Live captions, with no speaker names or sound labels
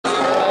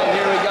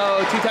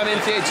two-time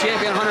NCAA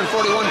champion,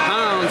 141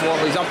 pounds. Well,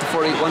 he's up to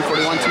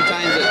 141 two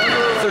times at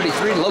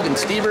 33. Logan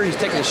Stieber, he's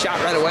taking a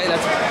shot right away.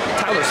 That's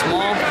Tyler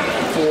Small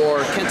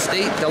for Kent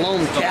State,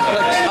 Delome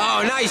Catholics.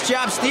 Oh, nice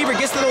job. Stieber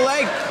gets to the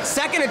leg.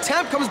 Second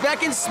attempt, comes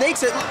back in,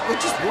 snakes it with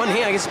just one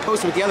hand. I guess he's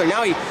posting with the other.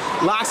 Now he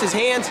locks his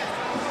hands,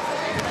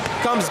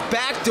 comes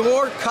back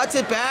door, cuts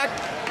it back,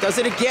 does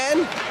it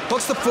again,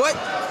 hooks the foot,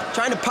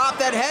 trying to pop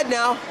that head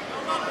now.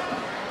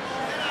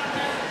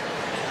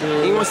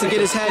 He wants to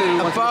get his head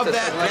above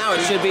that. Now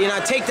it should be.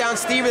 Now takedown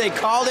Stieber, they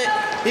called it.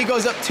 He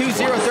goes up 2-0,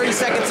 30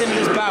 seconds into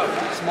this bout.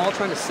 Small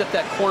trying to sit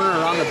that corner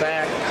around the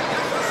back.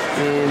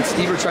 And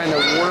Stieber trying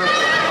to work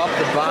up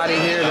the body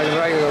here. Like a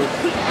regular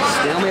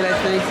stalemate, I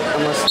think.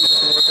 Unless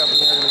Stieber can work up in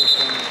the other one.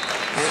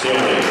 And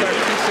start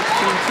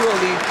 2-16,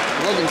 2-0 lead.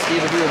 Logan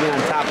Stieber, he will be on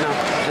top now.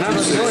 And I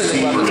don't know if you know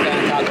anything about this guy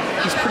on top.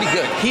 He's pretty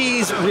good.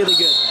 He's really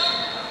good.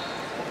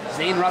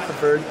 Zane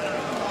Rutherford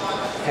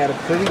had a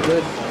pretty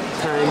good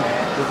time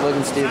with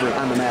Logan Stieber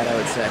on the mat, I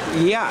would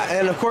say. Yeah,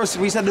 and of course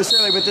we said this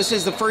earlier, but this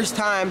is the first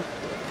time,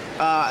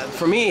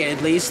 for me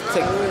at least,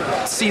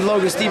 to see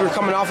Logan Stieber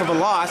coming off of a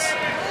loss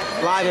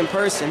live in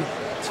person.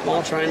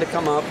 Small trying to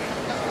come up.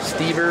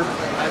 Stieber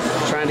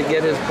trying to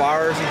get his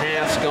bars and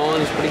halves going.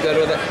 He's pretty good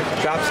with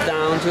it. Drops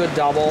down to a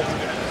double.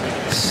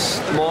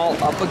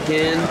 Small up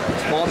again.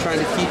 Small trying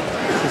to keep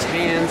his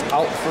hands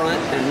out front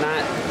and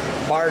not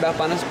barred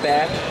up on his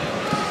back.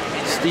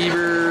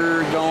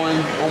 Stieber going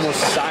almost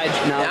side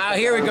now. Now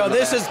here we go.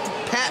 This is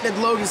patented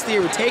Logan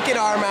Stieber. Take an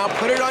arm out,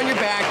 put it on your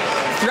back,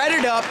 thread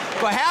it up,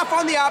 go half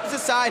on the opposite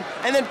side,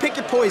 and then pick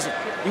your poison.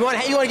 You want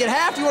to get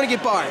half? You want to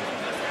get barred?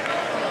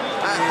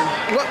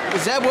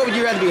 What would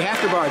you rather be,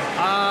 half or barred?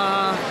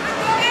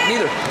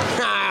 Neither.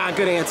 Ah,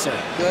 good answer.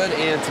 Good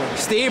answer.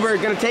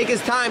 Stieber gonna take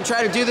his time,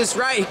 try to do this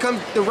right. He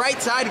comes the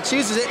right side, he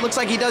chooses it. Looks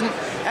like he doesn't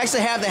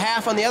actually have the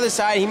half on the other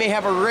side. He may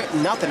have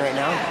nothing right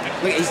now.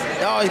 Look, he's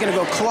gonna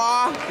go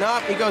claw.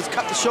 Nope, he goes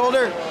cut the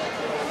shoulder.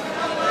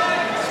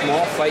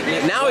 Small fighting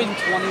it. Now 20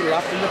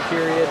 left in the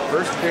period.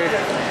 First period,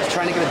 he's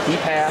trying to get a deep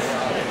half.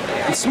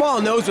 And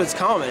Small knows what's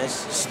coming.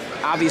 It's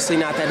obviously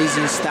not that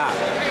easy to stop.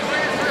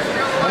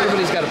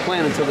 Everybody's got a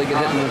plan until they get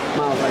hit in the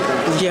mouth like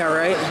that. Yeah,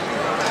 right?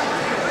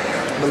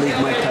 I believe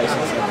Mike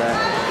Tyson said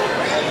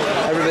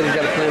that. Everybody's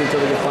got a plan until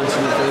they get punched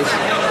in the face.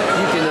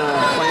 You can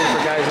plan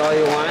for guys all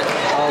you want.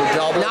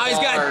 Now he's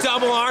got a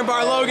double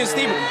armbar, Logan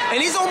Stieber. And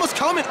he's almost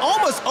coming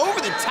almost over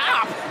the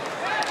top.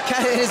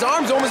 His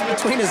arm's almost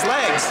between his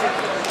legs.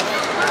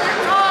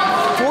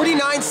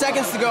 49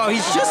 seconds to go.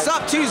 He's just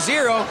up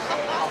 2-0.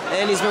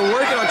 And he's been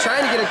working on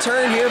trying to get a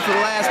turn here for the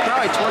last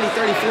probably 20,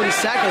 30, 40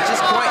 seconds.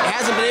 Just quite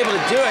hasn't been able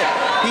to do it.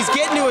 He's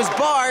getting to his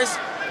bars,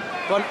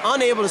 but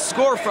unable to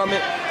score from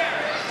it.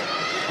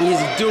 He's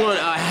doing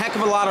a heck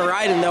of a lot of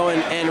riding though,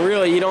 and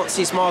really you don't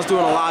see Smalls doing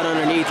a lot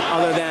underneath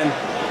other than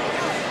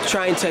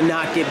trying to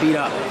not get beat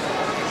up.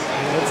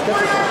 It's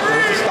difficult.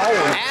 It's a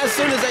stalwart. As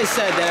soon as I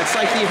said that, it's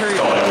like he heard,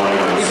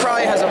 he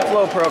probably has a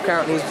Flow Pro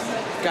account and he's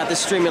got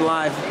this streaming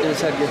live in his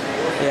headgear.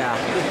 Yeah.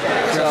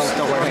 So,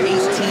 18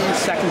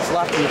 seconds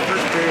left in the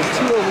first period.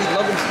 2-0 lead,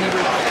 Logan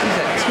Stieber. He's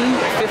at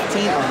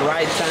 2:15 of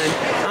ride time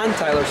on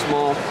Tyler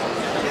Small.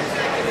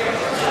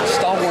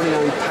 Stall warning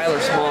on Tyler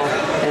Small.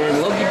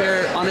 And Logie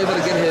Bear unable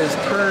to get his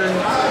turn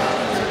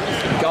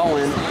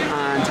going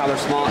on Tyler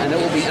Small. And it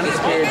will be end of the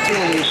period.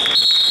 2-0 lead,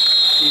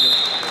 Stieber.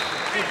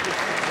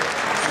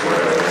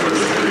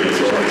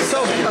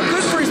 So, a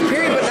good first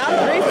period, but not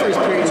a great first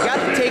period. He got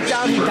the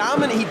takedown. He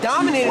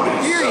dominated the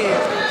period.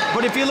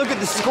 But if you look at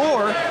the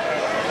score,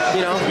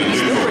 you know, it's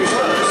still pretty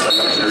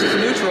close.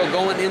 Neutral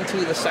going into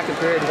the second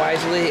period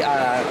wisely.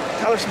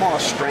 Tyler Small, a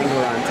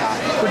strangler on top.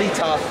 Pretty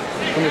tough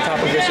from the top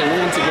position.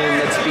 Once again,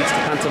 that speaks to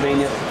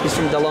Pennsylvania. He's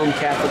from Delome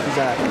Catholic. He's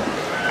a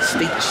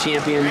state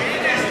champion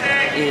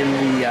in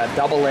the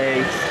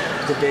AA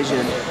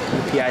division,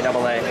 the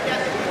PIAA.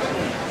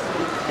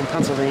 In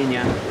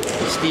Pennsylvania,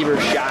 Stieber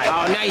shot.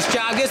 Oh, nice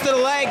job. Gets to the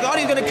leg. Thought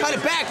he was going to cut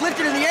it back.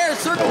 Lifted in the air.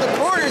 Circled the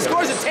corner.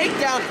 Scores a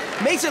takedown.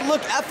 Makes it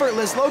look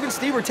effortless. Logan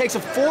Stieber takes a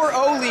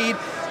 4-0 lead.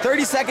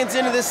 30 seconds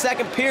into this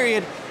second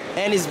period.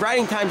 And his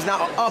riding time's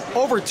now up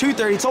over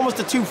 2:30. It's almost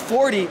to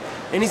 2:40.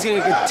 And he's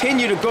going to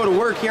continue to go to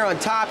work here on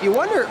top. You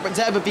wonder,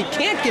 Zeb, if he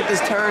can't get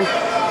this turn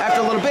after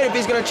a little bit, if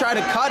he's going to try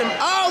to cut him.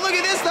 Oh, look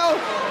at this, though.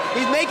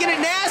 He's making it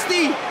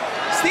nasty.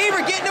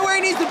 Stieber getting to where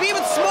he needs to be,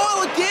 but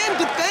Small again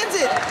defends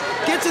it.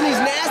 Gets in these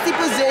nasty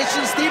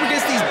positions. Stieber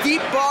gets these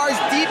deep bars,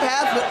 deep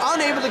halves, but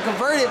unable to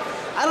convert it.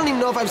 I don't even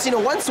know if I've seen a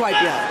one swipe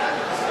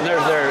yet.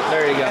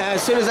 There you go.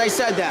 As soon as I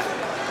said that.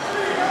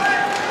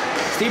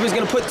 Stieber's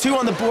going to put 2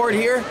 on the board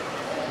here.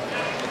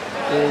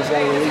 He's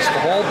going to release the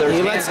hold.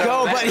 He lets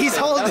go, but he's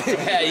holding.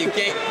 Yeah, you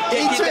can't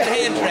keep that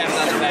hand trapped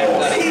on the back,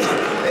 buddy.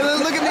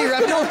 Look at me,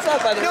 ref.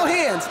 No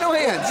hands.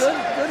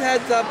 Good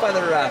heads up by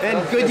the ref.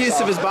 And good use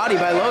of his body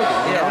by Logan.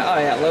 Yeah. Oh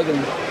yeah, Logan,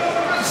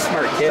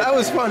 smart kid. That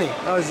was funny.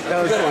 That was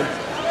a good one.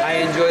 I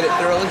enjoyed it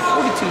thoroughly.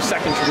 42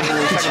 seconds remaining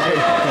in the second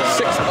period.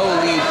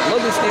 6-0 lead.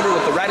 Logan Stieber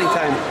with the riding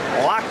time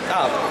locked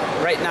up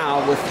right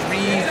now with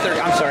 3:30.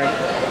 I'm sorry.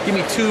 Give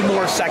me 2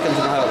 more seconds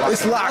and I'll have it locked.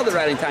 It's locked. Now the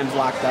riding time's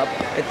locked up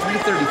at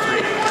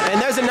 3:33.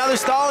 And there's another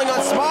stalling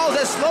on Smalls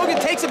as Logan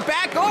takes it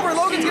back over.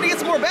 Logan's going to get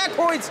some more back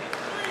points.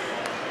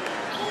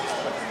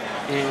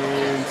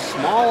 And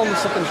Small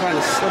almost looking trying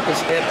to slip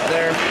his hip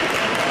there.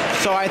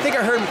 So I think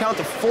I heard him count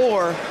to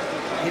 4.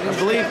 I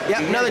believe,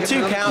 yep, another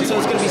 2 count, so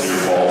it's going to be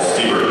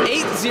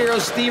 8-0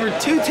 Stieber,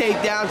 2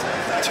 takedowns,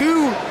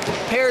 2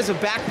 pairs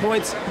of back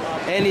points,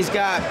 and he's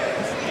going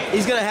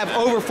to have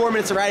over 4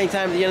 minutes of riding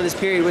time at the end of this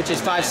period, which is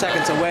 5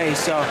 seconds away.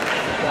 So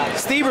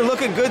Stieber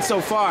looking good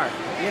so far.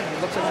 Yeah,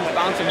 it looks like he's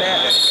bouncing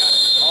back.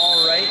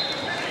 All right.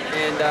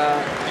 And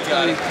it's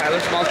going to be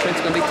Tyler Small's going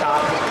to be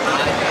top.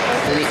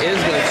 And he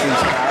is going to choose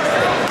top.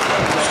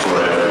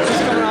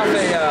 He's coming off a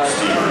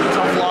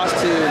tough loss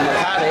to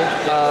Makate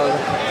of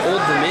Old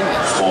Dominion.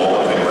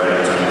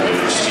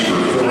 In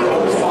the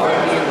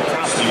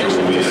top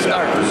position to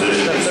start the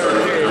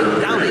third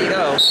period. Down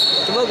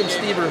 8-0 to Logan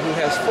Stieber, who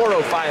has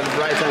 4:05 of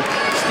ride time.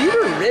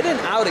 Stieber ridden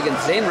out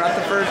against Zane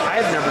Rutherford.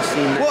 I've never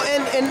seen that. Well,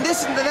 and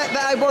this that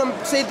I want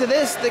to say to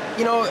this, that,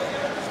 you know,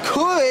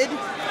 could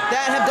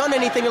that have done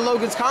anything to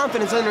Logan's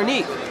confidence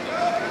underneath?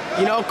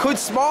 You know, could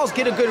Smalls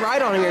get a good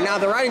ride on here? Now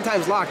the riding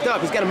time's locked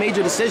up. He's got a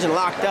major decision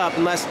locked up,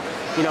 unless,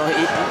 you know,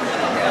 he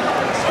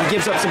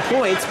gives up some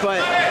points.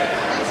 But,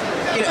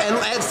 you know, and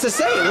it's to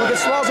say, look at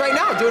Smalls right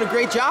now doing a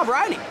great job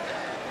riding.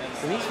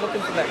 And he's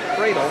looking for that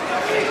cradle,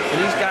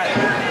 and he's got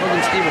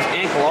Logan Stieber's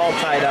ankle all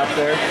tied up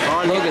there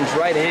on Logan's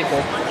right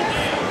ankle.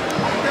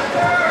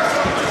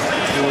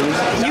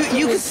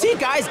 You can see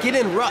guys get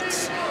in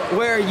ruts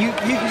where you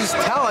can just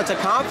tell it's a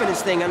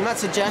confidence thing. I'm not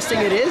suggesting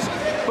it is,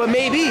 but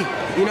maybe.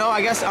 You know,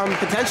 I guess I'm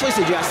potentially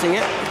suggesting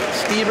it.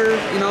 Stieber,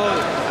 you know,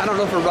 I don't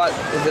know if a rut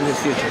is in his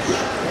future.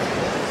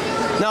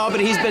 No, but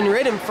he's been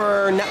ridden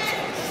for,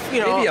 you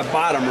know. Maybe a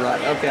bottom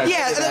rut. Okay.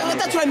 Yeah,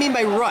 that's what I mean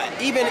by rut.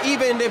 Even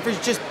if it's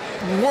just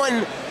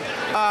one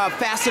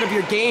facet of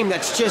your game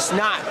that's just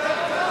not.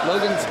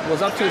 Logan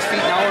was up to his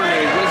feet now in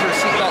a wizard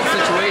seatbelt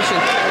situation,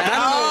 and I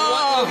don't know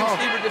what Logan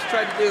Stieber just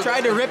tried to do.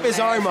 Tried to rip his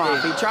arm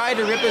off. He tried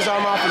to rip his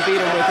arm off and beat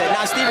him with it.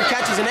 Now Stieber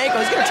catches an ankle.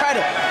 He's going to try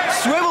to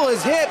swivel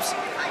his hips,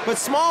 but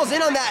Small's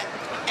in on that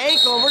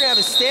ankle, and we're going to have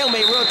a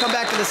stalemate. We're going to come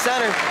back to the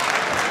center.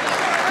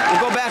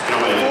 We'll go back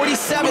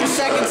 47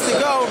 seconds to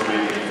go.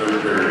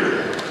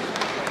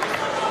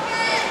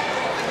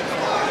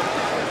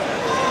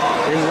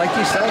 And like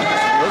you said,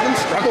 Logan's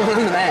struggling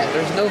on the mat.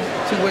 There's no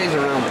 2 ways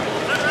around it.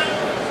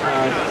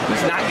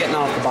 He's not getting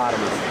off the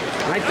bottom of it.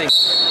 And I think,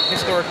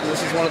 historically,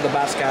 this is one of the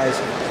best guys.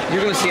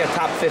 You're going to see a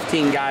top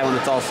 15 guy when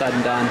it's all said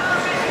and done.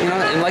 You know,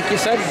 and like you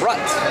said,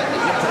 ruts.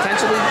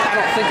 Potentially, I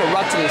don't think a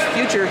rut's in his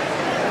future,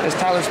 as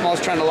Tyler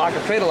Small's trying to lock a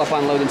cradle up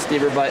on Logan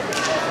Stieber, but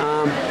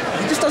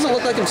he just doesn't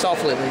look like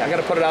himself lately. I got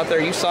to put it out there.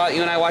 You saw it.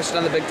 You and I watched it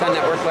on the Big Ten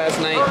Network last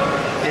night,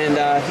 and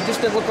he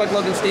just didn't look like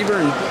Logan Stieber.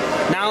 And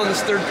now in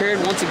this third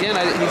period, once again,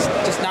 he's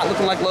just not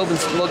looking like Logan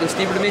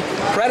Stieber to me.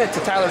 Credit to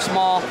Tyler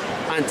Small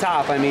on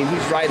top. I mean,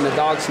 he's riding the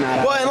dog snot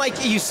out. Well, and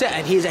like you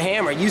said, he's a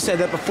hammer. You said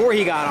that before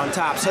he got on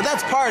top, so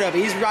that's part of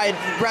it. He's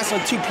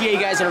wrestling 2 PA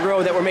guys in a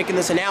row that we're making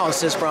this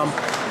analysis from.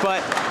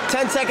 But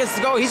 10 seconds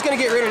to go. He's going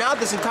to get ridden out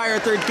this entire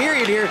third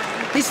period here.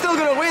 He's still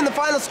going to win. The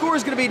final score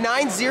is going to be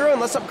 9-0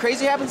 unless something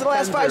crazy happens in the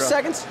last 5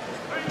 seconds.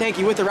 Thank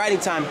you, with the riding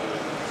time.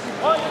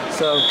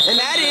 And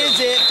that is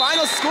it.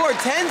 Final score,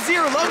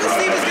 10-0. Logan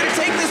Stieber is going to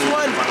take this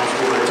one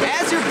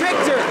as your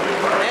victor.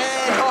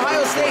 And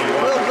Ohio State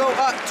will go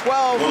up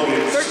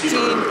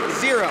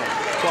 12-13-0.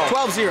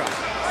 12-0.